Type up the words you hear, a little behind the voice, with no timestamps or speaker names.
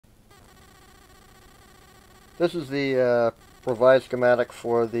This is the revised schematic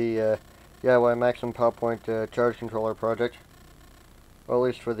for the DIY Maximum PowerPoint charge controller project, or at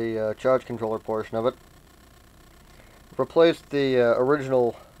least for the charge controller portion of it. Replaced the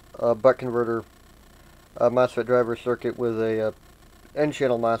original buck converter MOSFET driver circuit with a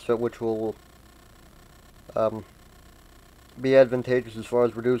N-channel MOSFET, which will be advantageous as far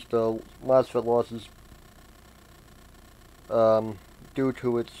as reduced MOSFET losses due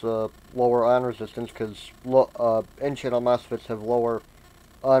to its lower on resistance, because N-channel MOSFETs have lower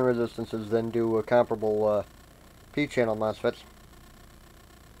on resistances than do comparable P-channel MOSFETs.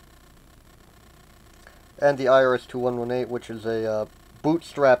 And the IRS-2118, which is a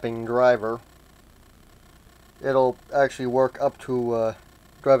bootstrapping driver. It'll actually work up to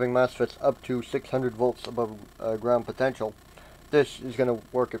driving MOSFETs up to 600 volts above ground potential. This is going to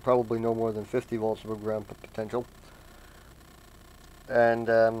work at probably no more than 50 volts above ground potential. And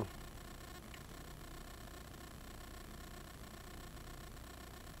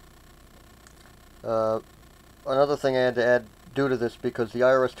another thing I had to add due to this, because the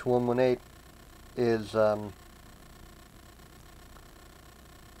IRS-2118 is an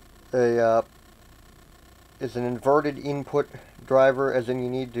inverted input driver, as in you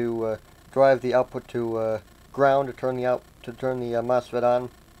need to drive the output to ground to turn the MOSFET on,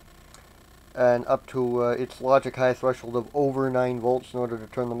 and up to its logic high threshold of over 9 volts in order to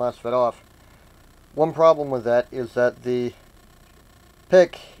turn the MOSFET off. One problem with that is that the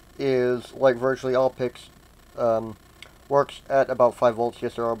PIC is, like virtually all PICs, works at about 5 volts.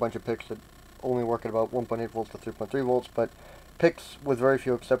 Yes, there are a bunch of PICs that only work at about 1.8 volts to 3.3 volts, but PICs, with very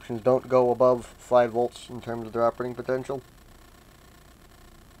few exceptions, don't go above 5 volts in terms of their operating potential.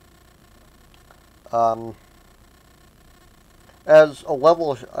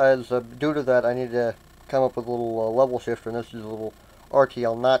 Due to that, I need to come up with a little level shifter, and this is a little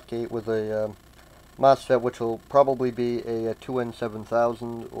RTL NOT gate with a MOSFET, which will probably be a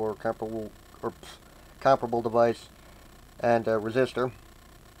 2N7000 or comparable device, and a resistor,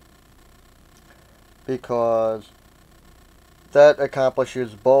 because that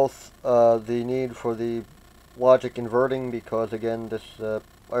accomplishes both the need for the logic inverting, because again, this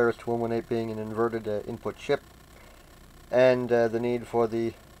IRS-2118 being an inverted input chip, and the need for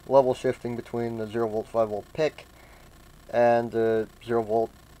the level shifting between the 0 volt 5 volt PIC and the 0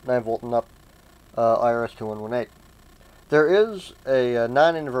 volt 9 volt and up IRS-2118. There is a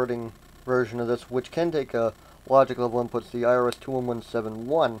non-inverting version of this which can take logic level inputs, the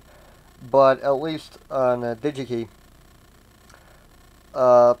IRS-21171, but at least on DigiKey,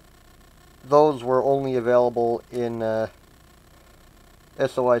 those were only available in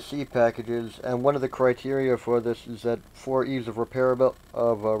SOIC packages, and one of the criteria for this is that for ease of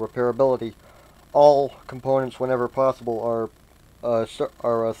repairability, all components, whenever possible, are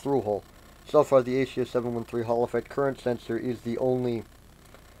through-hole. So far, the ACS713 Hall effect current sensor is the only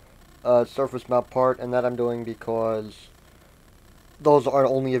surface mount part, and that I'm doing because those are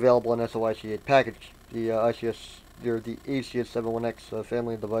only available in SOIC 8 packages. The ACS71X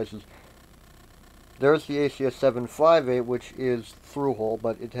family of devices. There's the ACS758, which is through-hole,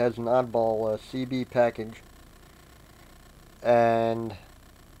 but it has an oddball CB package, and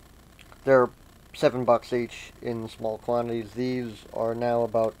they're $7 each in small quantities. These are now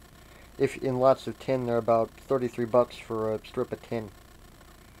about, if in lots of 10, they're about $33 for a strip of 10.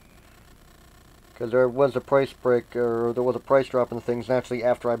 Because there was a price break, or there was a price drop in the things naturally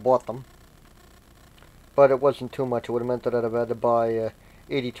after I bought them. But it wasn't too much. It would have meant that I'd have had to buy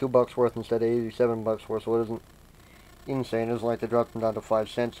 $82 worth instead of $87 worth, so it isn't insane. It isn't like they dropped them down to 5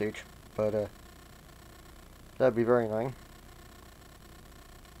 cents each, but that'd be very annoying.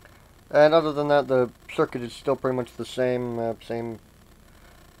 And other than that, the circuit is still pretty much the same,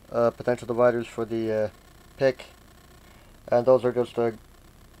 potential dividers for the PIC, and those are just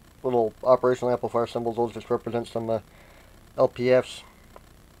little operational amplifier symbols. Those just represent some LPFs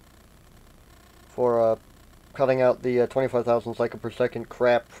for cutting out the 25,000 cycle per second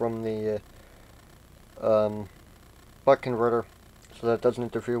crap from the buck converter, so that it doesn't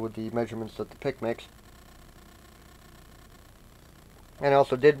interfere with the measurements that the PIC makes. And I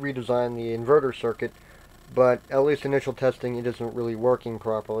also did redesign the inverter circuit, but at least initial testing, it isn't really working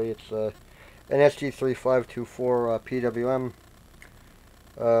properly. It's an SG3524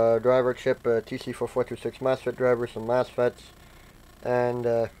 PWM driver chip, TC4426 MOSFET driver, some MOSFETs,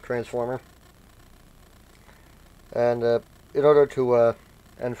 and transformer. And in order to,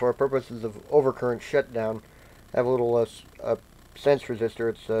 and for purposes of overcurrent shutdown, I have a little sense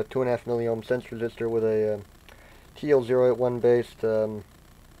resistor. It's a 2.5 milliohm sense resistor with a TL081 based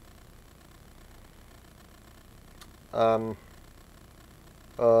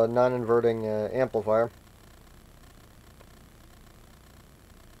non-inverting amplifier.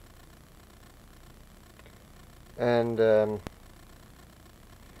 and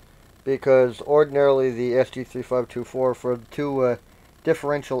because ordinarily the SG3524 for the two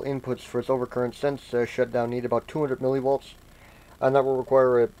differential inputs for its overcurrent sense shutdown need about 200 millivolts, and that will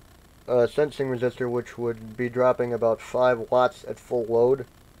require a sensing resistor which would be dropping about 5 watts at full load.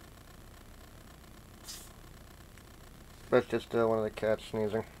 That's just one of the cats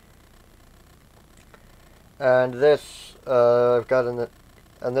sneezing. And this I've got in the,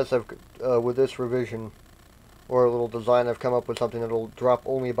 and this I've with this revision or a little design, I've come up with something that'll drop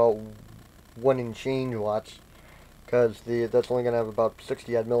only about 1 and change watts, because that's only going to have about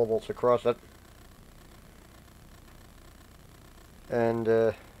 60 odd millivolts across it. And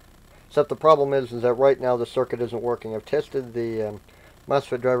except the problem is that right now the circuit isn't working. I've tested the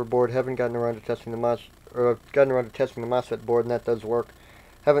MOSFET driver board, haven't gotten around to testing the MOSFET board, and that does work.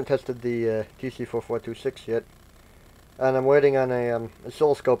 Haven't tested the TC4426 yet, and I'm waiting on a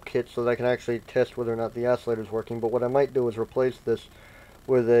oscilloscope kit so that I can actually test whether or not the oscillator is working. But what I might do is replace this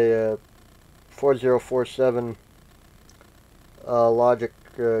with a 4047 logic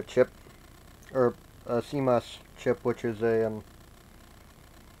chip, or a CMOS chip, which is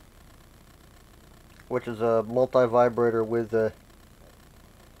a multi-vibrator with a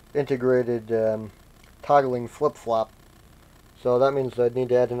integrated toggling flip-flop. So that means I'd need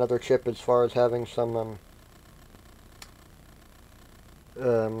to add another chip as far as having some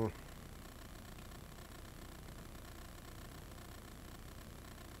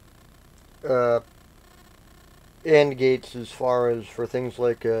AND gates as far as for things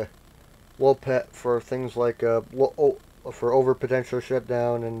like for overpotential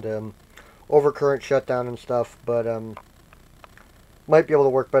shutdown and overcurrent shutdown and stuff, but might be able to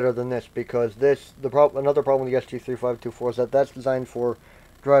work better than this, because another problem with the SG3524 is that that's designed for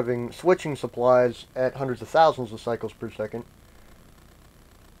driving switching supplies at hundreds of thousands of cycles per second,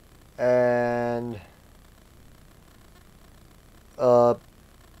 and the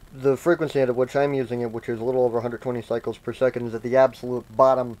frequency at which I'm using it, which is a little over 120 cycles per second, is at the absolute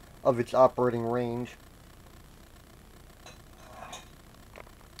bottom of its operating range.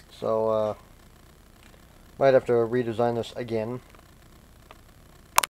 So might have to redesign this again.